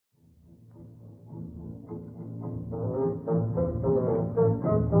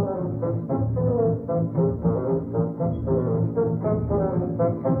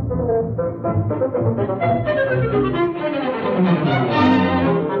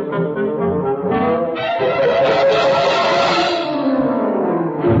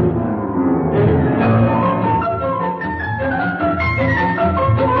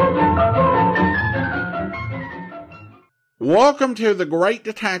Welcome to the Great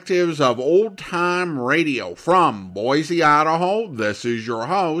Detectives of Old Time Radio. From Boise, Idaho, this is your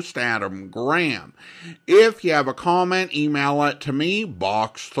host, Adam Graham. If you have a comment, email it to me,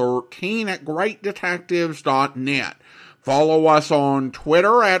 box13@greatdetectives.net. Follow us on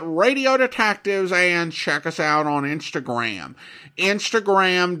Twitter at Radio Detectives and check us out on Instagram,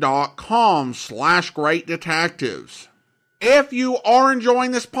 instagram.com/Great Detectives. If you are enjoying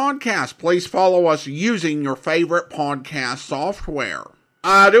this podcast, please follow us using your favorite podcast software.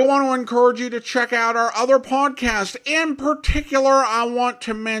 I do want to encourage you to check out our other podcasts. In particular, I want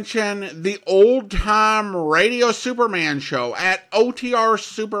to mention the Old Time Radio Superman Show at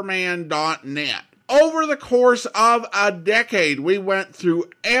otrsuperman.net. Over the course of a decade, we went through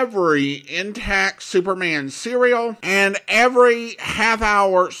every intact Superman serial and every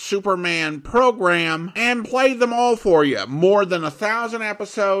half-hour Superman program and played them all for you. More than 1,000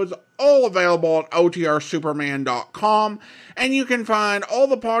 episodes, all available at otrsuperman.com. And you can find all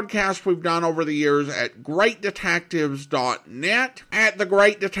the podcasts we've done over the years at greatdetectives.net at the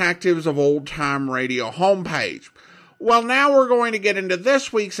Great Detectives of Old Time Radio homepage. Well, now we're going to get into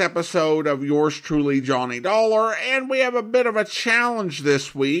this week's episode of yours truly, Johnny Dollar, and we have a bit of a challenge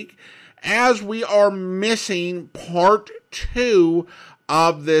this week as we are missing part 2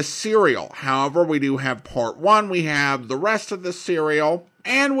 of this serial. However, we do have part 1, we have the rest of the serial,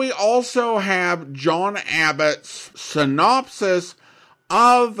 and we also have John Abbott's synopsis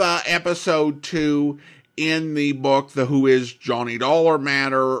of episode 2 in the book, The Who Is Johnny Dollar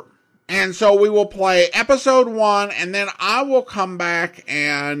Matter. And so we will play episode 1, and then I will come back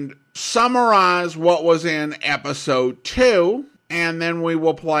and summarize what was in episode 2, and then we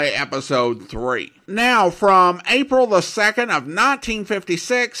will play episode 3. Now, from April the 2nd of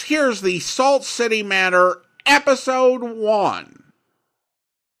 1956, here's the Salt City Matter, episode 1.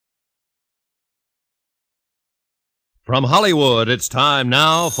 From Hollywood, it's time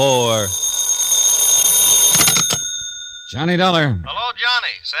now for... Johnny Dollar. Hello,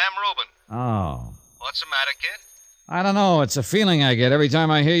 Johnny. Sam Rubin. Oh. What's the matter, kid? I don't know. It's a feeling I get every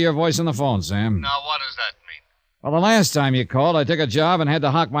time I hear your voice on the phone, Sam. Now, what does that mean? Well, the last time you called, I took a job and had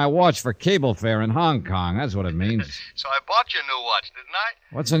to hock my watch for cable fare in Hong Kong. That's what it means. So I bought you a new watch, didn't I?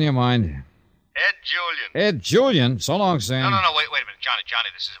 What's on your mind? Ed Julian. Ed Julian? So long, Sam. No, wait a minute. Johnny,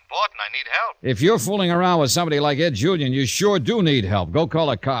 this is important. I need help. If you're fooling around with somebody like Ed Julian, you sure do need help. Go call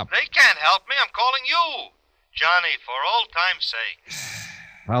a cop. They can't help me. I'm calling you. Johnny, for old time's sake.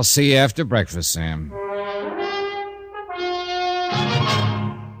 I'll see you after breakfast, Sam.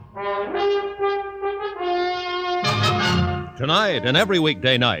 Tonight and every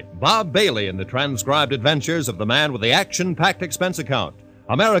weekday night, Bob Bailey in the transcribed adventures of the man with the action-packed expense account,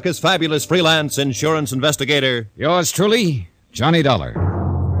 America's fabulous freelance insurance investigator. Yours truly, Johnny Dollar.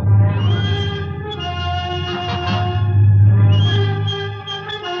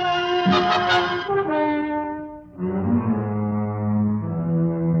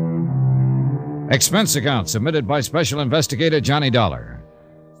 Expense account submitted by Special Investigator Johnny Dollar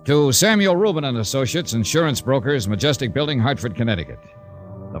to Samuel Rubin and Associates, Insurance Brokers, Majestic Building, Hartford, Connecticut.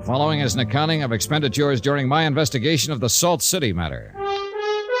 The following is an accounting of expenditures during my investigation of the Salt City matter.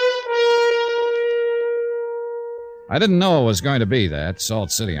 I didn't know it was going to be that,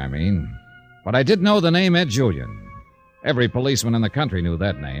 Salt City, I mean. But I did know the name Ed Julian. Every policeman in the country knew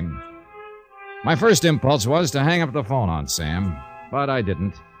that name. My first impulse was to hang up the phone on Sam, but I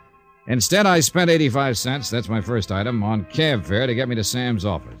didn't. Instead, I spent 85 cents, that's my first item, on cab fare to get me to Sam's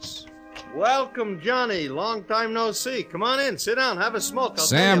office. Welcome, Johnny. Long time no see. Come on in. Sit down. Have a smoke.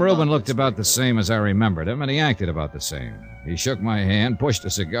 Sam Rubin looked about the same as I remembered him, and he acted about the same. He shook my hand, pushed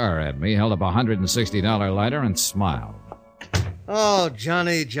a cigar at me, held up a $160 lighter, and smiled. Oh,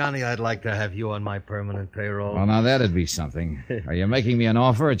 Johnny, I'd like to have you on my permanent payroll. Well, now that'd be something. Are you making me an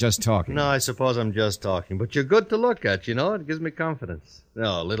offer or just talking? No, I suppose I'm just talking. But you're good to look at, you know. It gives me confidence.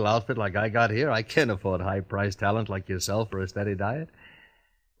 No, a little outfit like I got here, I can't afford high-priced talent like yourself for a steady diet.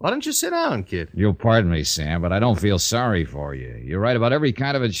 Why don't you sit down, kid? You'll pardon me, Sam, but I don't feel sorry for you. You're right about every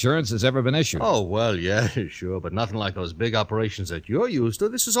kind of insurance that's ever been issued. Oh, well, yeah, sure, but nothing like those big operations that you're used to.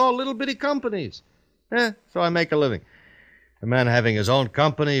 This is all little bitty companies. So I make a living. A man having his own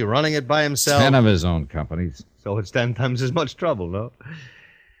company, running it by himself. 10 of his own companies. So it's 10 times as much trouble, no?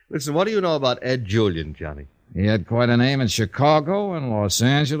 Listen, what do you know about Ed Julian, Johnny? He had quite a name in Chicago and Los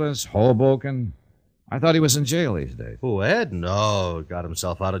Angeles, Hoboken. I thought he was in jail these days. Who, Ed? No, got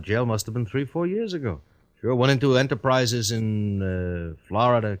himself out of jail must have been 3-4 years ago. Sure, went into enterprises in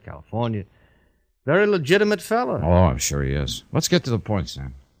Florida, California. Very legitimate fella. Oh, I'm sure he is. Let's get to the point,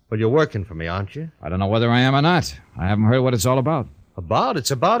 Sam. Well, you're working for me, aren't you? I don't know whether I am or not. I haven't heard what it's all about. About? It's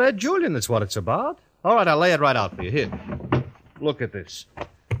about Ed Julian, that's what it's about. All right, I'll lay it right out for you. Here. look at this.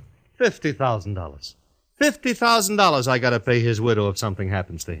 $50,000. $50,000 I gotta pay his widow if something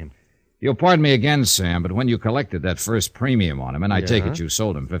happens to him. You'll pardon me again, Sam, but when you collected that first premium on him, and I take it you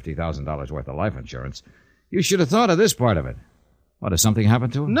sold him $50,000 worth of life insurance, you should have thought of this part of it. What, has something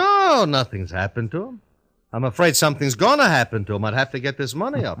happened to him? No, nothing's happened to him. I'm afraid something's gonna happen to him. I'd have to get this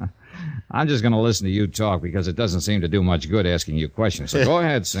money up. I'm just going to listen to you talk because it doesn't seem to do much good asking you questions. So go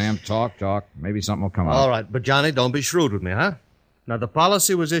ahead, Sam. Talk. Maybe something will come out. All right, but Johnny, don't be shrewd with me, huh? Now, the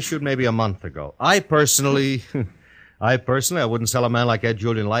policy was issued maybe a month ago. I personally, I wouldn't sell a man like Ed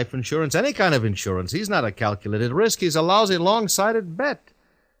Julian life insurance, any kind of insurance. He's not a calculated risk. He's a lousy, long-sighted bet.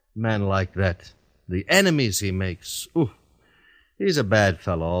 Man like that, the enemies he makes, he's a bad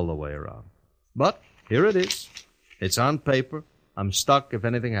fellow all the way around. But here it is. It's on paper. I'm stuck if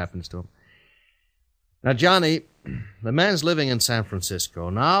anything happens to him. Now, Johnny, the man's living in San Francisco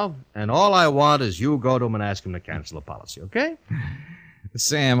now, and all I want is you go to him and ask him to cancel the policy, okay?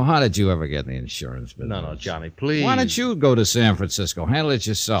 Sam, how did you ever get in the insurance business? No, Johnny, please. Why don't you go to San Francisco? Handle it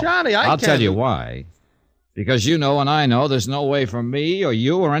yourself. Johnny, I'll tell you why. Because you know and I know there's no way for me or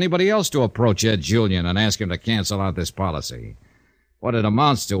you or anybody else to approach Ed Julian and ask him to cancel out this policy. What it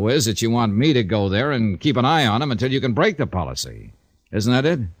amounts to is that you want me to go there and keep an eye on him until you can break the policy. Isn't that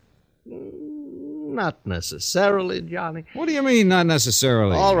it? Not necessarily, Johnny. What do you mean, not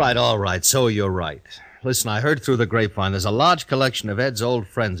necessarily? All right. So you're right. Listen, I heard through the grapevine there's a large collection of Ed's old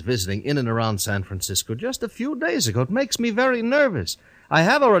friends visiting in and around San Francisco just a few days ago. It makes me very nervous. I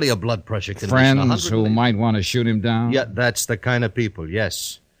have already a blood pressure condition. Friends who might want to shoot him down? Yeah, that's the kind of people,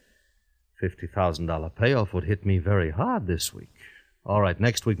 yes. $50,000 payoff would hit me very hard this week. All right,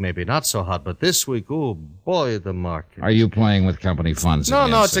 next week maybe not so hot, but this week, oh, boy, the market. Are you playing with company funds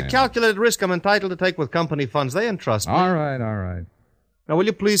again, No, it's Sam? a calculated risk I'm entitled to take with company funds. They entrust me. All right. Now, will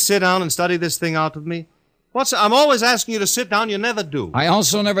you please sit down and study this thing out with me? I'm always asking you to sit down. You never do. I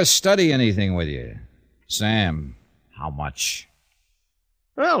also never study anything with you. Sam, how much?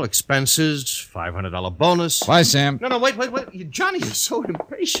 Well, expenses, $500 bonus. Bye, Sam. No, wait. Johnny, you're so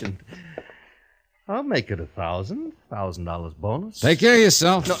impatient. I'll make it $1,000 bonus. Take care of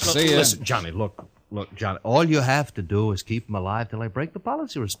yourself. No, See ya. Listen, Johnny, look, Johnny, all you have to do is keep him alive till I break the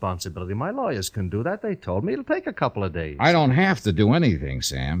policy responsibility. My lawyers can do that. They told me it'll take a couple of days. I don't have to do anything,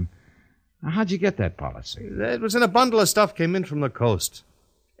 Sam. Now, how'd you get that policy? It was in a bundle of stuff came in from the coast.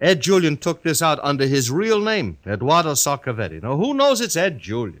 Ed Julian took this out under his real name, Eduardo Sarcavetti. Now, who knows it's Ed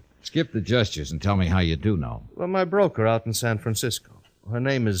Julian? Skip the gestures and tell me how you do know. Well, my broker out in San Francisco. Her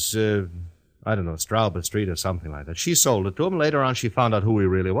name is, I don't know, Straub Street or something like that. She sold it to him. Later on, she found out who he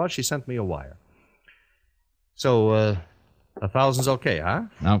really was. She sent me a wire. So, $1,000's okay, huh?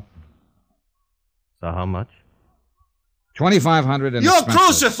 No. So how much? $2,500 in You're expenses.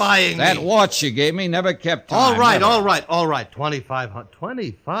 crucifying me! That watch you gave me never kept time. All right. Never.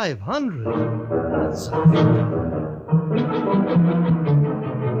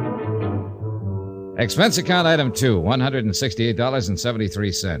 $2,500. That's Expense account item 2,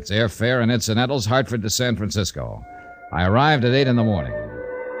 $168.73. Airfare and incidentals, Hartford to San Francisco. I arrived at 8 in the morning.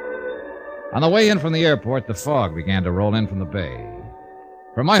 On the way in from the airport, the fog began to roll in from the bay.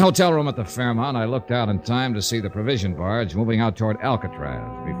 From my hotel room at the Fairmount, I looked out in time to see the provision barge moving out toward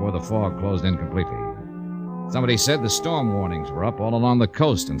Alcatraz before the fog closed in completely. Somebody said the storm warnings were up all along the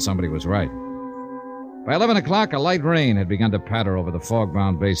coast, and somebody was right. By 11 o'clock, a light rain had begun to patter over the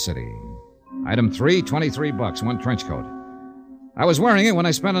fog-bound Bay City. Item 3, $23, one trench coat. I was wearing it when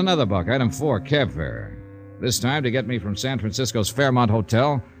I spent another buck. Item 4, cab fare. This time to get me from San Francisco's Fairmount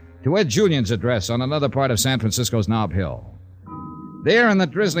Hotel to Ed Julian's address on another part of San Francisco's Nob Hill. There in the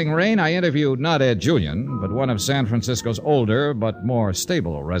drizzling rain, I interviewed not Ed Julian, but one of San Francisco's older but more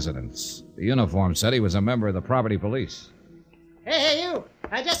stable residents. The uniform said he was a member of the property police. Hey, you!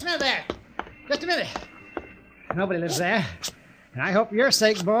 Just a minute there. Just a minute. Nobody lives there. And I hope for your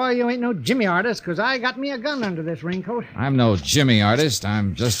sake, boy, you ain't no Jimmy artist, because I got me a gun under this raincoat. I'm no Jimmy artist.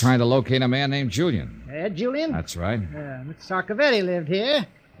 I'm just trying to locate a man named Julian. Ed Julian? That's right. Mr. Sarcavetti lived here.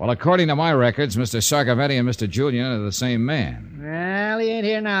 Well, according to my records, Mr. Sarcavetti and Mr. Julian are the same man. Well, he ain't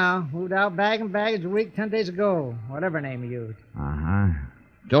here now. Moved out bag and baggage a week 10 days ago. Whatever name he used. Uh-huh.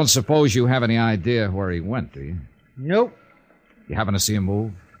 Don't suppose you have any idea where he went, do you? Nope. You happen to see him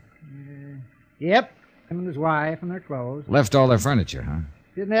move? Yep. Him and his wife and their clothes. Left all their furniture, huh?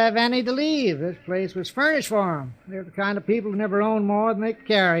 Didn't have any to leave. This place was furnished for them. They're the kind of people who never own more than they can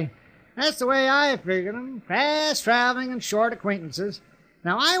carry. That's the way I figured them. Fast traveling and short acquaintances.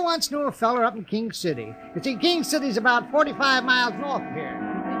 Now, I once knew a feller up in King City. You see, King City's about 45 miles north of here.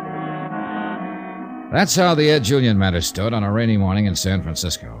 That's how the Ed Julian matter stood on a rainy morning in San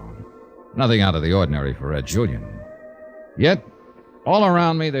Francisco. Nothing out of the ordinary for Ed Julian. Yet, All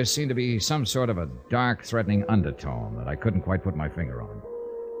around me, there seemed to be some sort of a dark, threatening undertone that I couldn't quite put my finger on.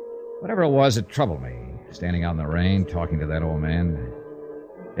 Whatever it was, it troubled me, standing out in the rain, talking to that old man.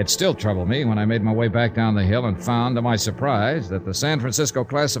 It still troubled me when I made my way back down the hill and found, to my surprise, that the San Francisco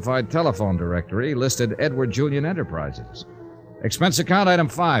classified telephone directory listed Edward Julian Enterprises. Expense account item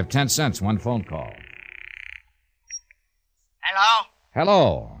 5, 10 cents, one phone call. Hello?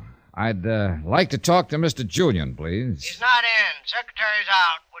 Hello. I'd like to talk to Mr. Julian, please. He's not in. Secretary's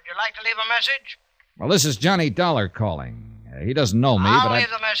out. Would you like to leave a message? Well, this is Johnny Dollar calling. He doesn't know me, I'll but leave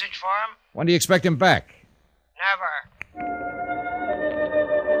the message for him. When do you expect him back? Never.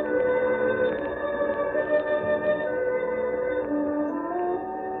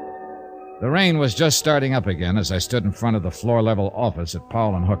 The rain was just starting up again as I stood in front of the floor-level office at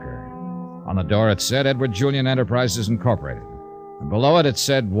Powell and Hooker. On the door it said Edward Julian Enterprises Incorporated. And below it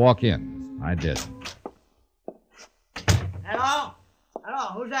said, walk in. I did. Hello? Hello,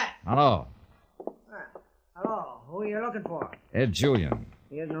 who's that? Hello. Hello, who are you looking for? Ed Julian.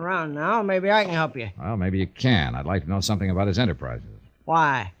 He isn't around now. Maybe I can help you. Well, maybe you can. I'd like to know something about his enterprises.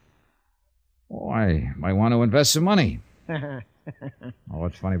 Why? Oh, I might want to invest some money. Oh,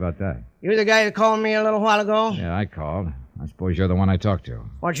 what's funny about that? You the guy that called me a little while ago? Yeah, I called. I suppose you're the one I talked to.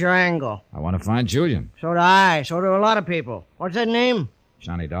 What's your angle? I want to find Julian. So do I. So do a lot of people. What's that name?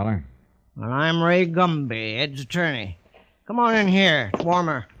 Johnny Dollar. Well, I'm Ray Gumby, Ed's attorney. Come on in here. It's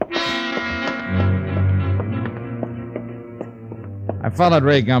warmer. I followed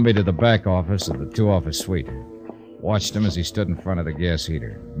Ray Gumby to the back office of the two-office suite. Watched him as he stood in front of the gas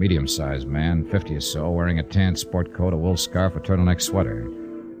heater. Medium-sized man, 50 or so, wearing a tan sport coat, a wool scarf, a turtleneck sweater.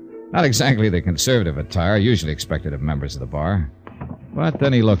 Not exactly the conservative attire usually expected of members of the bar. But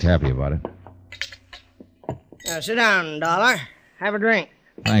then he looked happy about it. Now, sit down, Dollar. Have a drink.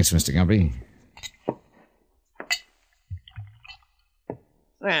 Thanks, Mr. Gumby.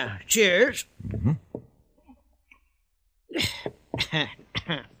 Well, cheers. Mm-hmm.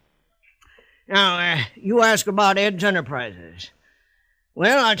 Now, you ask about Ed's Enterprises.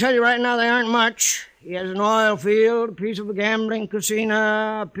 Well, I'll tell you right now, they aren't much. He has an oil field, a piece of a gambling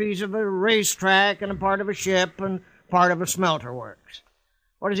casino, a piece of a racetrack, and a part of a ship, and part of a smelter works.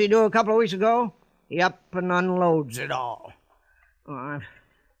 What does he do a couple of weeks ago? He up and unloads it all. Oh,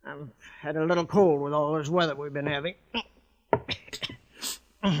 I've had a little cold with all this weather we've been having.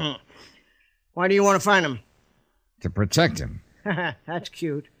 Why do you want to find him? To protect him. That's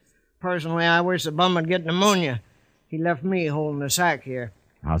cute. Personally, I wish the bum would get pneumonia. He left me holding the sack here.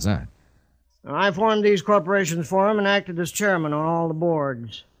 How's that? Now, I formed these corporations for him and acted as chairman on all the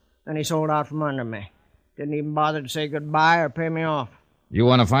boards. Then he sold out from under me. Didn't even bother to say goodbye or pay me off. You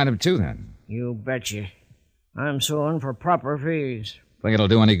want to find him, too, then? You betcha. I'm suing for proper fees. Think it'll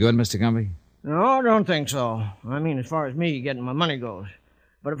do any good, Mr. Gumby? No, I don't think so. I mean, as far as me getting my money goes.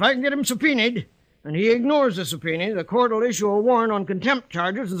 But if I can get him subpoenaed, and he ignores the subpoena, the court will issue a warrant on contempt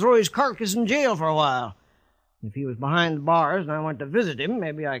charges and throw his carcass in jail for a while. If he was behind the bars and I went to visit him,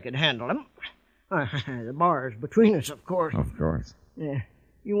 maybe I could handle him. The bars between us, of course. Of course. Yeah.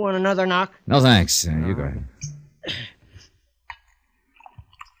 You want another knock? No, thanks. You go ahead.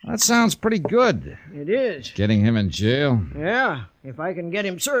 That sounds pretty good. It is. Getting him in jail? Yeah, if I can get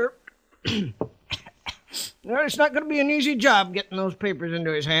him served. Well, it's not going to be an easy job getting those papers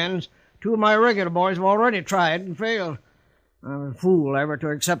into his hands. Two of my regular boys have already tried and failed. I'm a fool ever to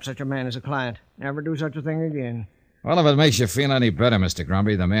accept such a man as a client. Never do such a thing again. Well, if it makes you feel any better, Mr.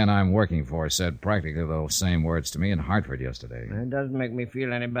 Grumby, the man I'm working for said practically those same words to me in Hartford yesterday. It doesn't make me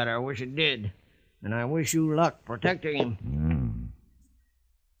feel any better. I wish it did. And I wish you luck protecting him.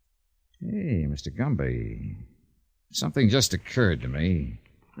 Hey, Mr. Gumby, something just occurred to me.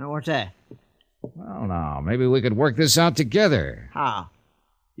 Now, what's that? Well, now, maybe we could work this out together. How?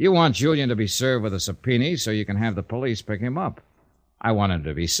 You want Julian to be served with a subpoena so you can have the police pick him up. I want him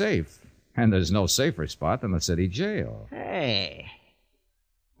to be safe. And there's no safer spot than the city jail. Hey.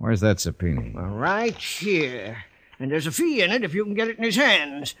 Where's that subpoena? Well, right here. And there's a fee in it if you can get it in his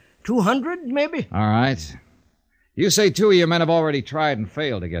hands. $200, maybe? All right. You say two of your men have already tried and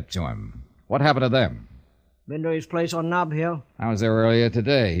failed to get to him. What happened to them? Been to his place on Nob Hill? I was there earlier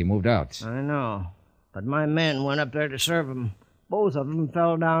today. He moved out. I know. But my men went up there to serve him. Both of them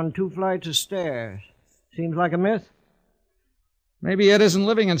fell down 2 flights of stairs. Seems like a myth? Maybe Ed isn't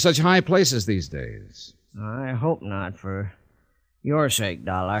living in such high places these days. I hope not, for your sake,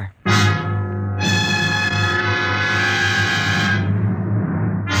 Dollar.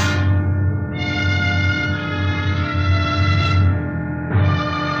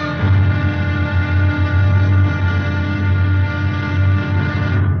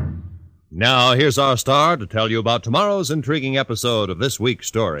 Now, here's our star to tell you about tomorrow's intriguing episode of this week's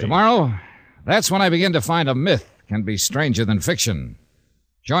story. Tomorrow, that's when I begin to find a myth can be stranger than fiction.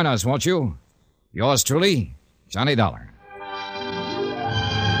 Join us, won't you? Yours truly, Johnny Dollar.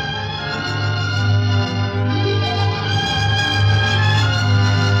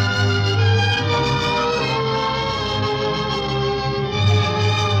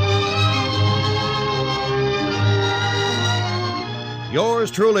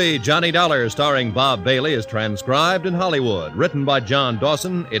 Yours truly, Johnny Dollar, starring Bob Bailey, is transcribed in Hollywood. Written by John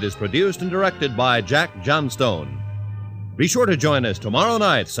Dawson, it is produced and directed by Jack Johnstone. Be sure to join us tomorrow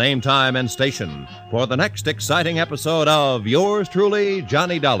night, same time and station, for the next exciting episode of Yours truly,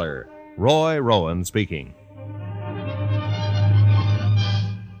 Johnny Dollar. Roy Rowan speaking.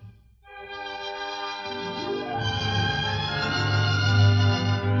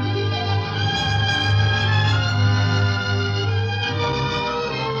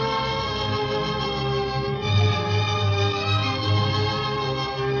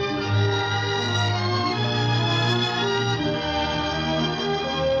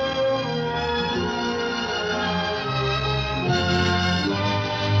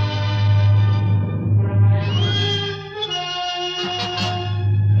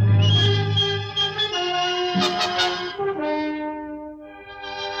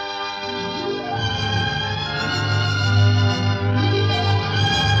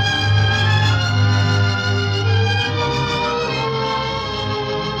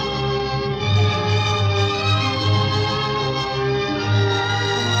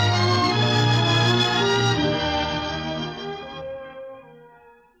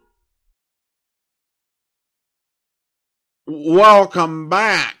 Welcome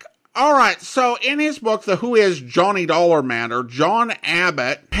back. All right, so in his book, The Who Is Johnny Dollar Matter, John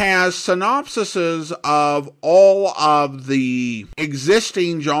Abbott has synopsises of all of the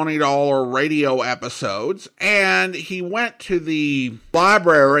existing Johnny Dollar radio episodes, and he went to the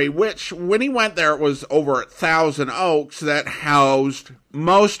library, which, when he went there, it was over at Thousand Oaks, that housed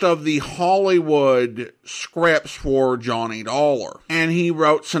most of the Hollywood scripts for Johnny Dollar, and he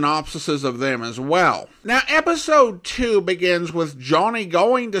wrote synopsises of them as well. Now, episode 2 begins with Johnny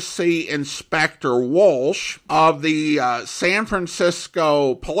going to see Inspector Walsh of the San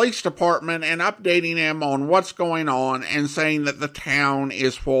Francisco Police Department and updating him on what's going on and saying that the town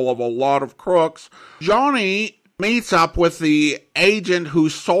is full of a lot of crooks. Johnny meets up with the agent who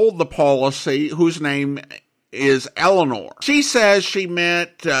sold the policy, whose name is Eleanor. She says she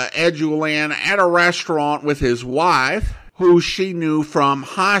met Ed Julian at a restaurant with his wife, who she knew from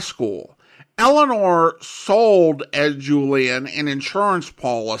high school. Eleanor sold Ed Julian an insurance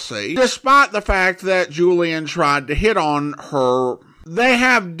policy, despite the fact that Julian tried to hit on her. They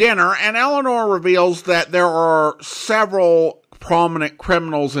have dinner, and Eleanor reveals that there are several prominent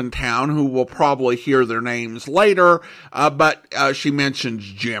criminals in town who will probably hear their names later, but she mentions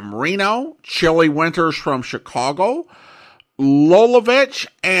Jim Reno, Chili Winters from Chicago, Lolovich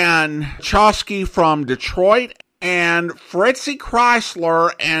and Chosky from Detroit, and Fritzy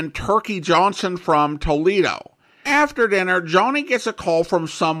Chrysler and Turkey Johnson from Toledo. After dinner, Johnny gets a call from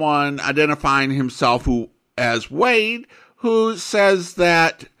someone identifying himself as Wade, who says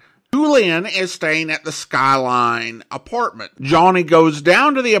that Julian is staying at the Skyline apartment. Johnny goes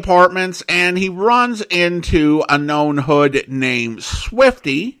down to the apartments and he runs into a known hood named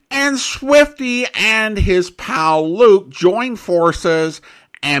Swifty. And Swifty and his pal Luke join forces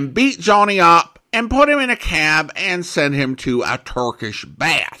and beat Johnny up and put him in a cab and send him to a Turkish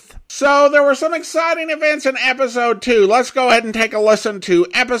bath. So there were some exciting events in episode 2. Let's go ahead and take a listen to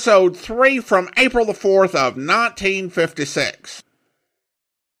episode 3 from April the 4th of 1956.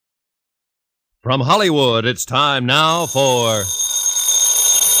 From Hollywood, it's time now for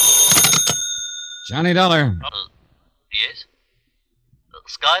Johnny Dollar. Yes?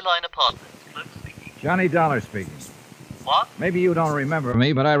 Skyline Apartments. Luke speaking. Johnny Dollar speaking. What? Maybe you don't remember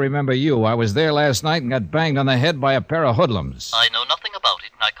me, but I remember you. I was there last night and got banged on the head by a pair of hoodlums. I know nothing about it,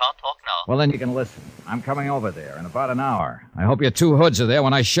 and I can't talk now. Well, then you can listen. I'm coming over there in about an hour. I hope your two hoods are there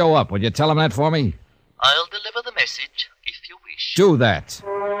when I show up. Will you tell them that for me? I'll deliver the message, if you wish. Do that.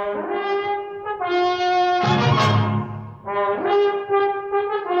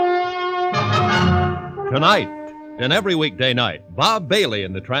 Tonight, and every weekday night, Bob Bailey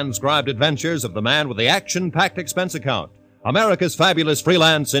in the transcribed adventures of the man with the action-packed expense account, America's fabulous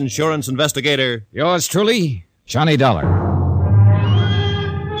freelance insurance investigator. Yours truly, Johnny Dollar.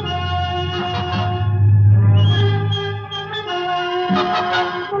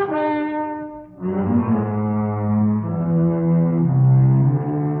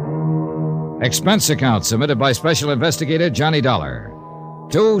 Expense account submitted by Special Investigator Johnny Dollar.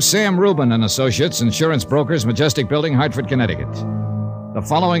 To Sam Rubin and Associates, Insurance Brokers, Majestic Building, Hartford, Connecticut. The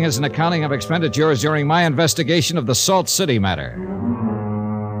following is an accounting of expenditures during my investigation of the Salt City matter.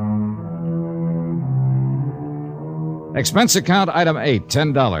 Expense account item 8,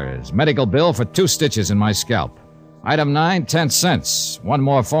 $10. Medical bill for 2 stitches in my scalp. Item 9, 10 cents. One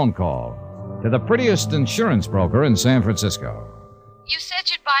more phone call. To the prettiest insurance broker in San Francisco. You said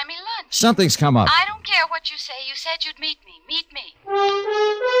you'd buy me lunch. Something's come up. I don't care what you say. You said you'd meet me. Meet me.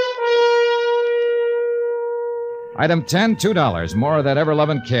 Item 10, $2. More of that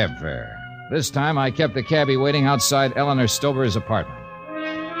ever-loving cab fare. This time I kept the cabbie waiting outside Eleanor Stover's apartment.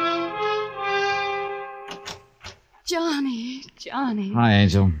 Johnny. Hi,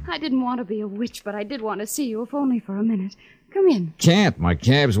 Angel. I didn't want to be a witch, but I did want to see you, if only for a minute. Come in. Can't. My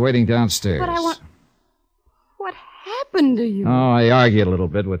cab's waiting downstairs. But I want... What happened to you? Oh, I argued a little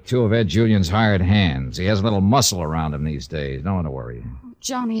bit with 2 of Ed Julian's hired hands. He has a little muscle around him these days. No one to worry.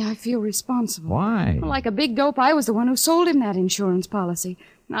 Johnny, I feel responsible. Why? Well, like a big dope, I was the one who sold him that insurance policy.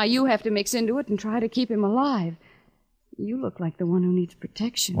 Now you have to mix into it and try to keep him alive. You look like the one who needs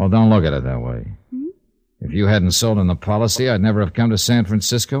protection. Well, don't look at it that way. If you hadn't sold him the policy, I'd never have come to San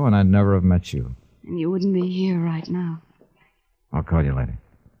Francisco, and I'd never have met you. And you wouldn't be here right now. I'll call you later.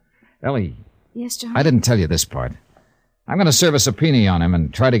 Ellie. Yes, Johnny? I didn't tell you this part. I'm going to serve a subpoena on him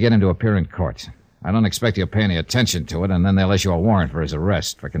and try to get him to appear in court. I don't expect he'll pay any attention to it, and then they'll issue a warrant for his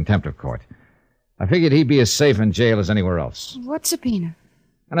arrest for contempt of court. I figured he'd be as safe in jail as anywhere else. What subpoena?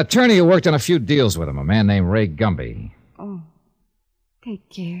 An attorney who worked on a few deals with him, a man named Ray Gumby. Oh. Take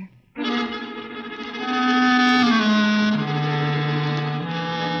care.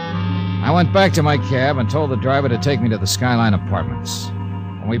 I went back to my cab and told the driver to take me to the Skyline Apartments.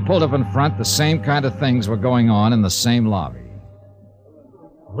 When we pulled up in front, the same kind of things were going on in the same lobby.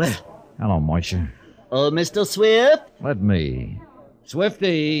 Well. Hello, Moisha. Oh, Mr. Swift? Let me.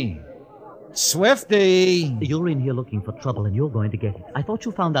 Swifty! Swifty! You're in here looking for trouble, and you're going to get it. I thought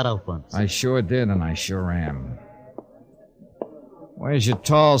you found that out once. I sure did, and I sure am. Where's your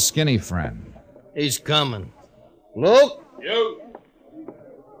tall, skinny friend? He's coming. Luke? You.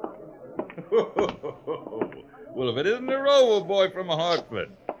 Well, if it isn't the Rover boy from Hartford,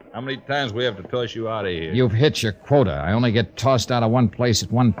 how many times we have to toss you out of here? You've hit your quota. I only get tossed out of one place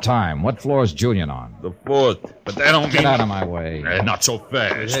at one time. What floor is Julian on? The 4th. But that don't Get out of my way. Not so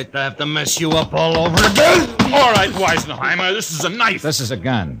fast. I hate to have to mess you up all over again. All right, Weisenheimer, this is a knife. This is a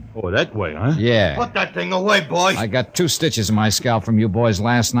gun. Oh, that way, huh? Yeah. Put that thing away, boy. I got 2 stitches in my scalp from you boys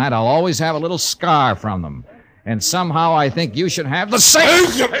last night. I'll always have a little scar from them. And somehow I think you should have the same.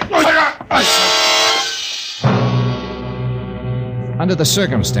 Under the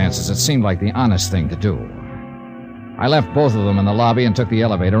circumstances, it seemed like the honest thing to do. I left both of them in the lobby and took the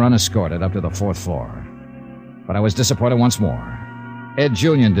elevator unescorted up to the 4th floor. But I was disappointed once more. Ed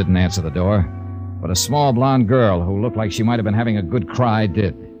Julian didn't answer the door, but a small blonde girl who looked like she might have been having a good cry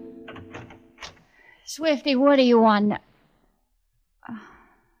did. Swifty, what do you want?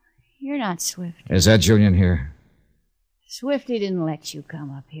 You're not Swifty. Is Ed Julian here? Swifty didn't let you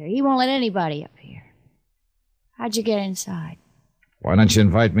come up here. He won't let anybody up here. How'd you get inside? Why don't you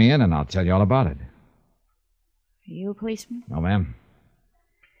invite me in and I'll tell you all about it? Are you a policeman? No, ma'am.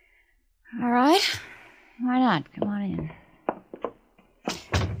 All right. Why not? Come on in.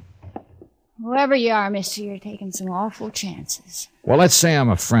 Whoever you are, mister, you're taking some awful chances. Well, let's say I'm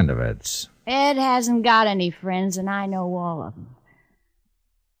a friend of Ed's. Ed hasn't got any friends, and I know all of them.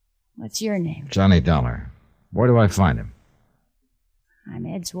 What's your name? Johnny Dollar. Where do I find him? I'm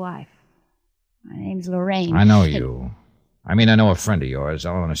Ed's wife. My name's Lorraine. I know you. I know a friend of yours,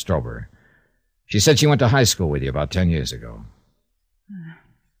 Eleanor Stover. She said she went to high school with you about 10 years ago.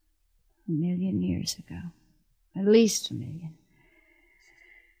 1,000,000 years ago. At least 1,000,000.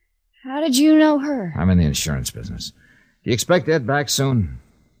 How did you know her? I'm in the insurance business. Do you expect Ed back soon?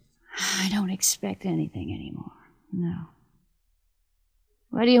 I don't expect anything anymore. No.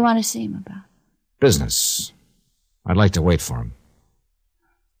 What do you want to see him about? Business. I'd like to wait for him.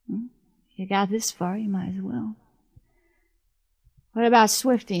 You got this far, you might as well. What about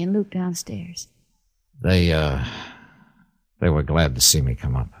Swifty and Luke downstairs? They were glad to see me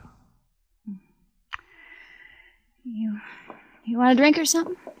come up. You want a drink or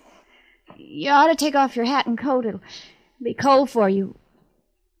something? You ought to take off your hat and coat. It'll be cold for you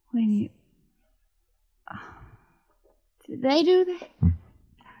when you... Did they do that?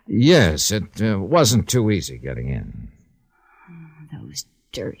 Yes, it wasn't too easy getting in. Those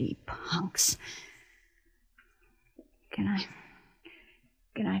dirty punks. Can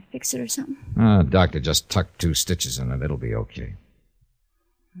I fix it or something? Doctor just tucked 2 stitches in it. It'll be okay.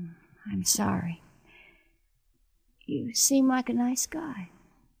 I'm sorry. You seem like a nice guy.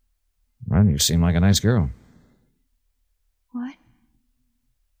 Well, you seem like a nice girl. What?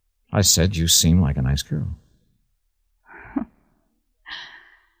 I said you seem like a nice girl.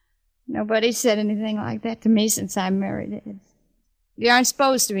 Nobody said anything like that to me since I married Ed. You aren't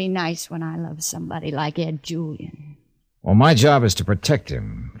supposed to be nice when I love somebody like Ed Julian. Well, my job is to protect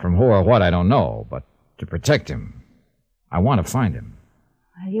him. From who or what, I don't know, but to protect him. I want to find him.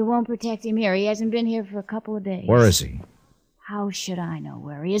 Well, you won't protect him here. He hasn't been here for a couple of days. Where is he? How should I know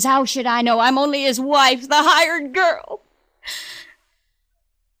where he is? How should I know? I'm only his wife, the hired girl.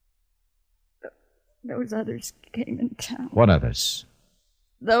 Those others came in town. What others?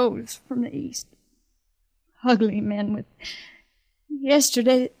 Those from the east. Ugly men with...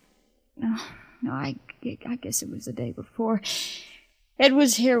 Yesterday... No, I guess it was the day before. Ed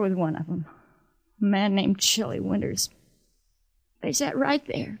was here with one of them. A man named Chilly Winters. They sat right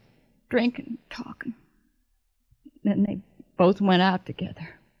there, drinking, talking. Then they both went out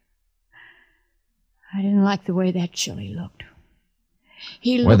together. I didn't like the way that Chilly looked.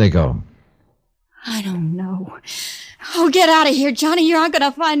 Where'd they go? I don't know. Oh, get out of here, Johnny. You're not going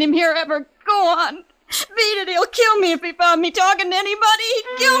to find him here ever. Go on. Beat it. He'll kill me if he found me talking to anybody.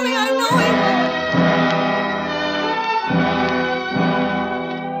 He'd kill me. I know he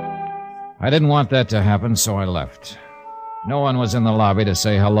would. I didn't want that to happen, so I left. No one was in the lobby to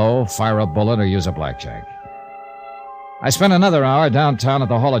say hello, fire a bullet, or use a blackjack. I spent another hour downtown at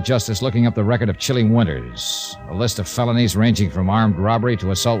the Hall of Justice looking up the record of Chilly Winters, a list of felonies ranging from armed robbery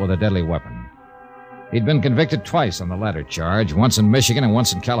to assault with a deadly weapon. He'd been convicted twice on the latter charge, once in Michigan and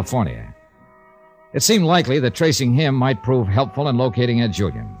once in California. It seemed likely that tracing him might prove helpful in locating Ed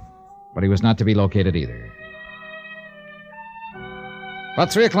Julian, but he was not to be located either.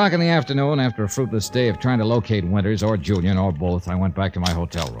 About 3 o'clock in the afternoon, after a fruitless day of trying to locate Winters or Julian or both, I went back to my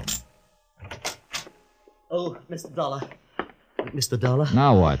hotel room. Oh, Mr. Dollar. Mr. Dollar?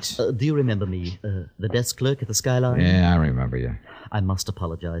 Now what? Do you remember me? The desk clerk at the Skyline? Yeah, I remember you. I must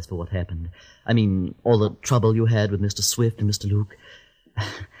apologize for what happened. I mean, all the trouble you had with Mr. Swift and Mr. Luke.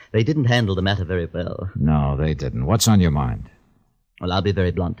 They didn't handle the matter very well. No, they didn't. What's on your mind? Well, I'll be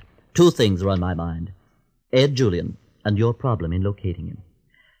very blunt. 2 things are on my mind. Ed Julian and your problem in locating him.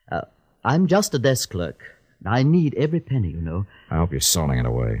 I'm just a desk clerk. I need every penny, you know. I hope you're sawing it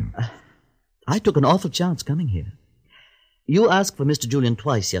away. I took an awful chance coming here. You asked for Mr. Julian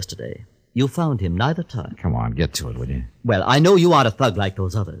twice yesterday. You found him neither time. Come on, get to it, will you? Well, I know you aren't a thug like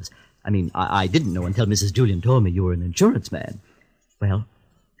those others. I mean, I didn't know until Mrs. Julian told me you were an insurance man. Well,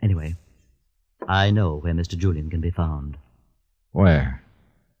 anyway, I know where Mr. Julian can be found. Where?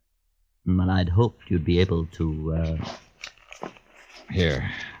 And I'd hoped you'd be able to,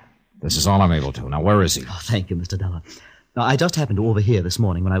 Here. This is all I'm able to. Now, where is he? Oh, thank you, Mr. Dollar. Now, I just happened to overhear this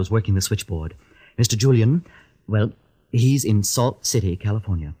morning when I was working the switchboard. Mr. Julian, well, he's in Salt City,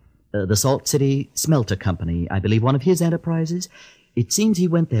 California. The Salt City Smelter Company, I believe one of his enterprises. It seems he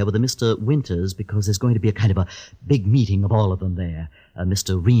went there with a Mr. Winters because there's going to be a kind of a big meeting of all of them there.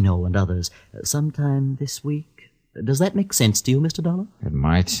 Mr. Reno and others. Sometime this week. Does that make sense to you, Mr. Dollar? It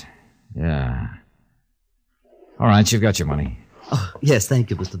might. Yeah. All right, you've got your money. Oh, yes, thank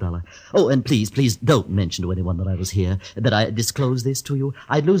you, Mr. Dollar. Oh, and please don't mention to anyone that I was here, that I disclosed this to you.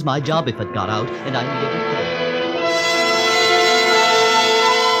 I'd lose my job if it got out, and I need every penny.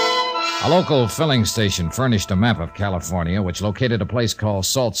 A local filling station furnished a map of California, which located a place called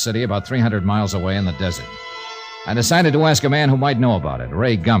Salt City about 300 miles away in the desert. I decided to ask a man who might know about it,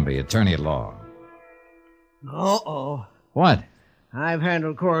 Ray Gumby, attorney at law. Uh-oh. What? I've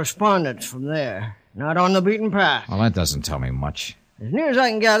handled correspondence from there. Not on the beaten path. Well, that doesn't tell me much. As near as I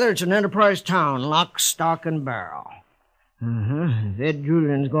can gather, it's an enterprise town, lock, stock, and barrel. If Ed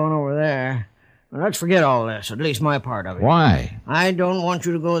Julian's gone over there... Well, let's forget all this, at least my part of it. Why? I don't want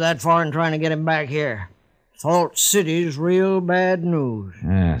you to go that far in trying to get him back here. Salt City's real bad news.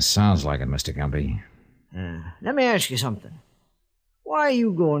 Yeah, sounds like it, Mr. Gumby. Let me ask you something. Why are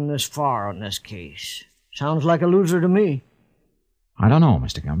you going this far on this case? Sounds like a loser to me. I don't know,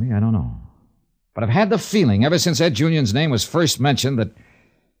 Mr. Gumby, I don't know. But I've had the feeling ever since Ed Julian's name was first mentioned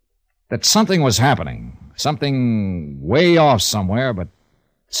that something was happening. Something way off somewhere, but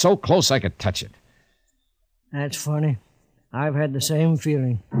so close I could touch it. That's funny. I've had the same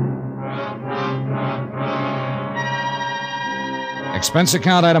feeling. Expense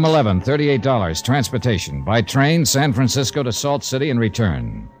account item 11, $38. Transportation. By train, San Francisco to Salt City and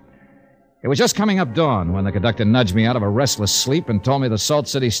return. It was just coming up dawn when the conductor nudged me out of a restless sleep and told me the Salt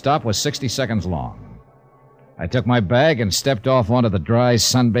City stop was 60 seconds long. I took my bag and stepped off onto the dry,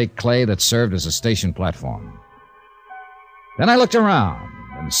 sun-baked clay that served as a station platform. Then I looked around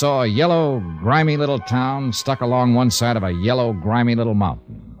and saw a yellow, grimy little town stuck along one side of a yellow, grimy little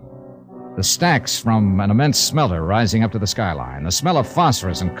mountain. The stacks from an immense smelter rising up to the skyline, the smell of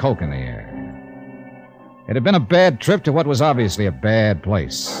phosphorus and coke in the air. It had been a bad trip to what was obviously a bad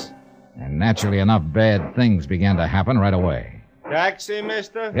place. And naturally enough, bad things began to happen right away. Taxi,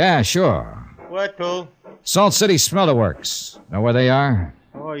 mister? Yeah, sure. Where to? Salt City Smelter Works. Know where they are?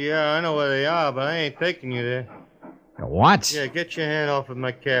 Oh, yeah, I know where they are, but I ain't taking you there. What? Yeah, get your hand off of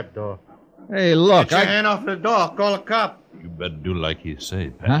my cab door. Hey, look, Get your hand off the door. Call a cop. You better do like he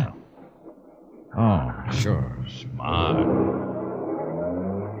said, pal. Huh? Oh, sure. Smart.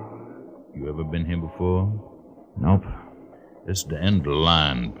 You ever been here before? Nope. It's the end of the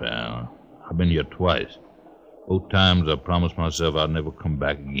line, pal. I've been here twice. Both times I promised myself I'd never come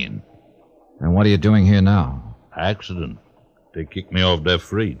back again. And what are you doing here now? Accident. They kicked me off their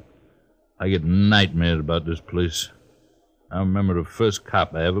freight. I get nightmares about this place. I remember the first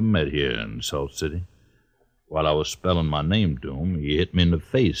cop I ever met here in Salt City. While I was spelling my name to him, he hit me in the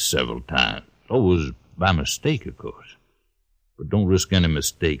face several times. Always by mistake, of course. But don't risk any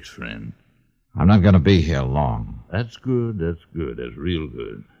mistakes, friend. I'm not going to be here long. That's good, that's real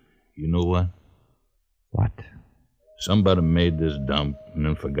good. You know what? What? Somebody made this dump and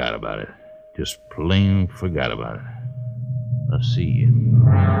then forgot about it. Just plain forgot about it. I see you.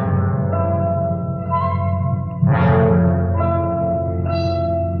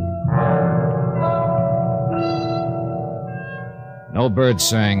 No bird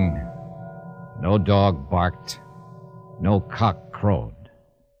sang, no dog barked, no cock crowed.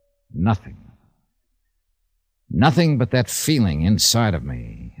 Nothing. Nothing but that feeling inside of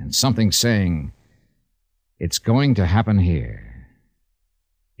me, and something saying, it's going to happen here.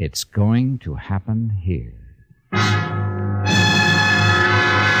 It's going to happen here.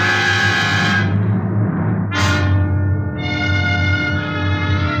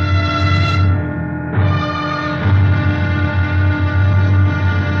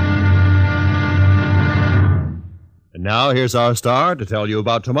 And now here's our star to tell you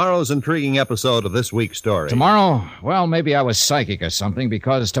about tomorrow's intriguing episode of this week's story. Tomorrow? Well, maybe I was psychic or something,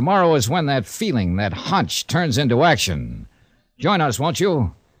 because tomorrow is when that feeling, that hunch, turns into action. Join us, won't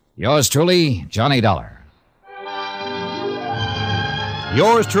you? Yours truly, Johnny Dollar.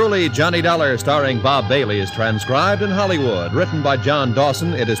 Yours truly, Johnny Dollar, starring Bob Bailey, is transcribed in Hollywood. Written by John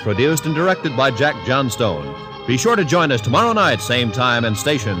Dawson, it is produced and directed by Jack Johnstone. Be sure to join us tomorrow night, same time and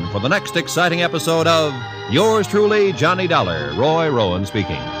station, for the next exciting episode of Yours truly, Johnny Dollar. Roy Rowan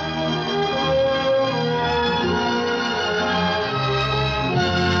speaking.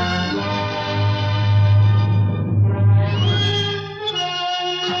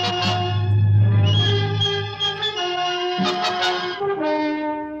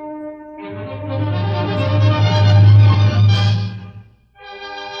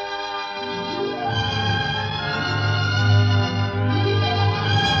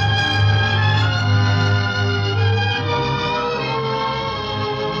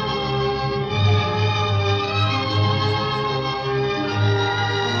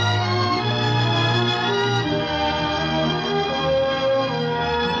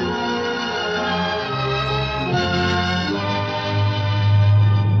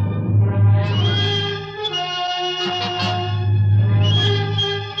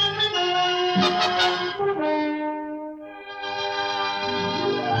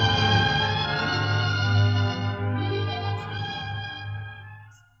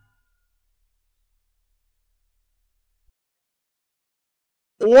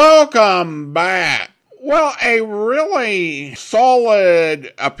 Welcome back. Well, a really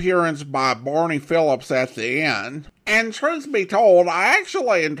solid appearance by Barney Phillips at the end. And truth be told, I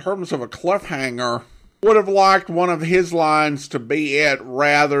actually, in terms of a cliffhanger, would have liked one of his lines to be it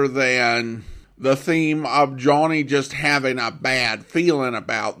rather than the theme of Johnny just having a bad feeling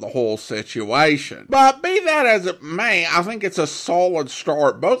about the whole situation. But be that as it may, I think it's a solid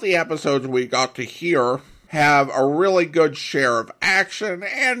start. Both the episodes we got to hear have a really good share of action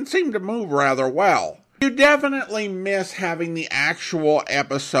and seem to move rather well. You definitely miss having the actual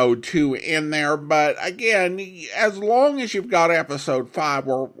episode 2 in there, but again, as long as you've got episode 5,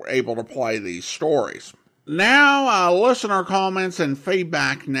 we're able to play these stories. Now, listener comments and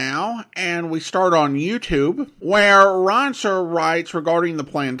feedback now, and we start on YouTube, where Ronser writes regarding the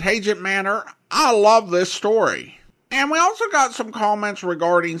Plantagenet Manor, I love this story. And we also got some comments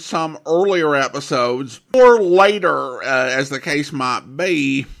regarding some earlier episodes, or later, as the case might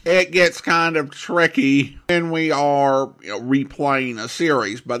be. It gets kind of tricky when we are replaying a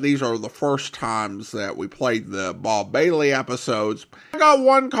series, but these are the first times that we played the Bob Bailey episodes. I got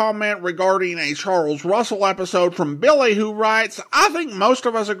one comment regarding a Charles Russell episode from Billy, who writes, I think most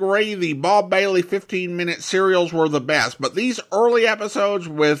of us agree the Bob Bailey 15-minute serials were the best, but these early episodes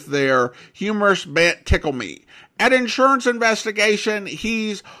with their humorous bent tickle me. At insurance investigation,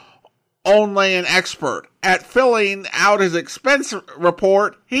 he's only an expert. At filling out his expense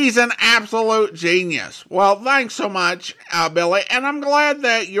report, he's an absolute genius. Well, thanks so much, Billy, and I'm glad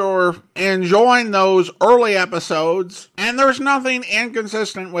that you're enjoying those early episodes. And there's nothing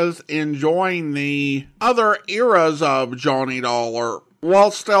inconsistent with enjoying the other eras of Johnny Dollar,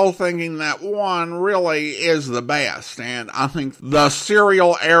 while still thinking that one really is the best. And I think the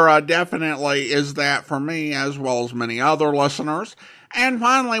serial era definitely is that for me, as well as many other listeners. And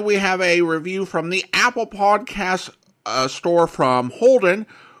finally, we have a review from the Apple Podcast store from Holden,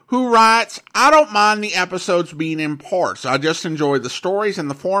 who writes, I don't mind the episodes being in parts. I just enjoy the stories and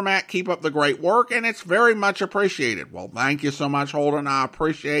the format. Keep up the great work, and it's very much appreciated. Well, thank you so much, Holden. I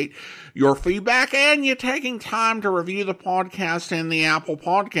appreciate your feedback and you taking time to review the podcast in the Apple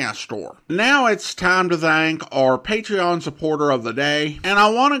Podcast store. Now it's time to thank our Patreon supporter of the day, and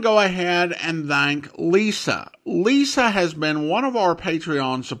I want to go ahead and thank Lisa. Lisa has been one of our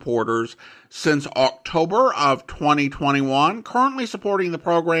Patreon supporters since October of 2021, currently supporting the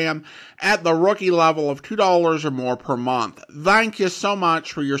program at the rookie level of $2 or more per month. Thank you so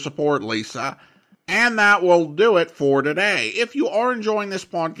much for your support, Lisa. And that will do it for today. If you are enjoying this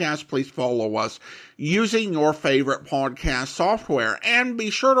podcast, please follow us using your favorite podcast software. And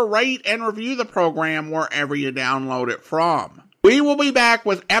be sure to rate and review the program wherever you download it from. We will be back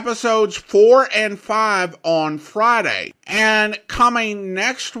with episodes 4 and 5 on Friday. And coming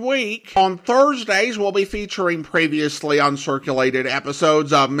next week, on Thursdays, we'll be featuring previously uncirculated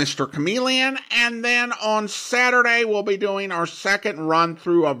episodes of Mr. Chameleon. And then on Saturday, we'll be doing our second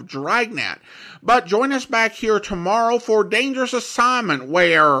run-through of Dragnet. But join us back here tomorrow for Dangerous Assignment,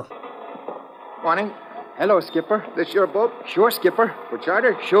 where... Morning. Hello, Skipper. This your boat? Sure, Skipper. For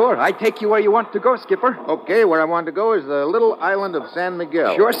charter? Sure. I take you where you want to go, Skipper. Okay, where I want to go is the little island of San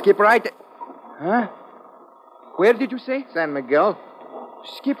Miguel. Sure, Skipper. Huh? Where did you say? San Miguel.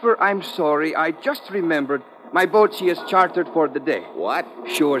 Skipper, I'm sorry. I just remembered. My boat, she is chartered for the day. What?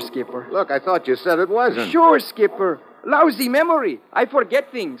 Sure, Skipper. Look, I thought you said it wasn't. Sure, Skipper. Lousy memory. I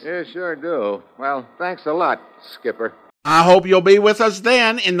forget things. You sure do. Well, thanks a lot, Skipper. I hope you'll be with us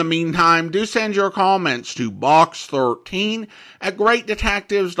then. In the meantime, do send your comments to box13 at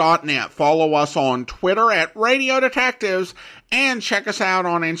greatdetectives.net. Follow us on Twitter at Radio Detectives and check us out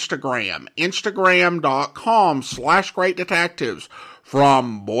on Instagram, instagram.com/greatdetectives.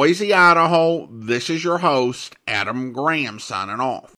 From Boise, Idaho, this is your host, Adam Graham, signing off.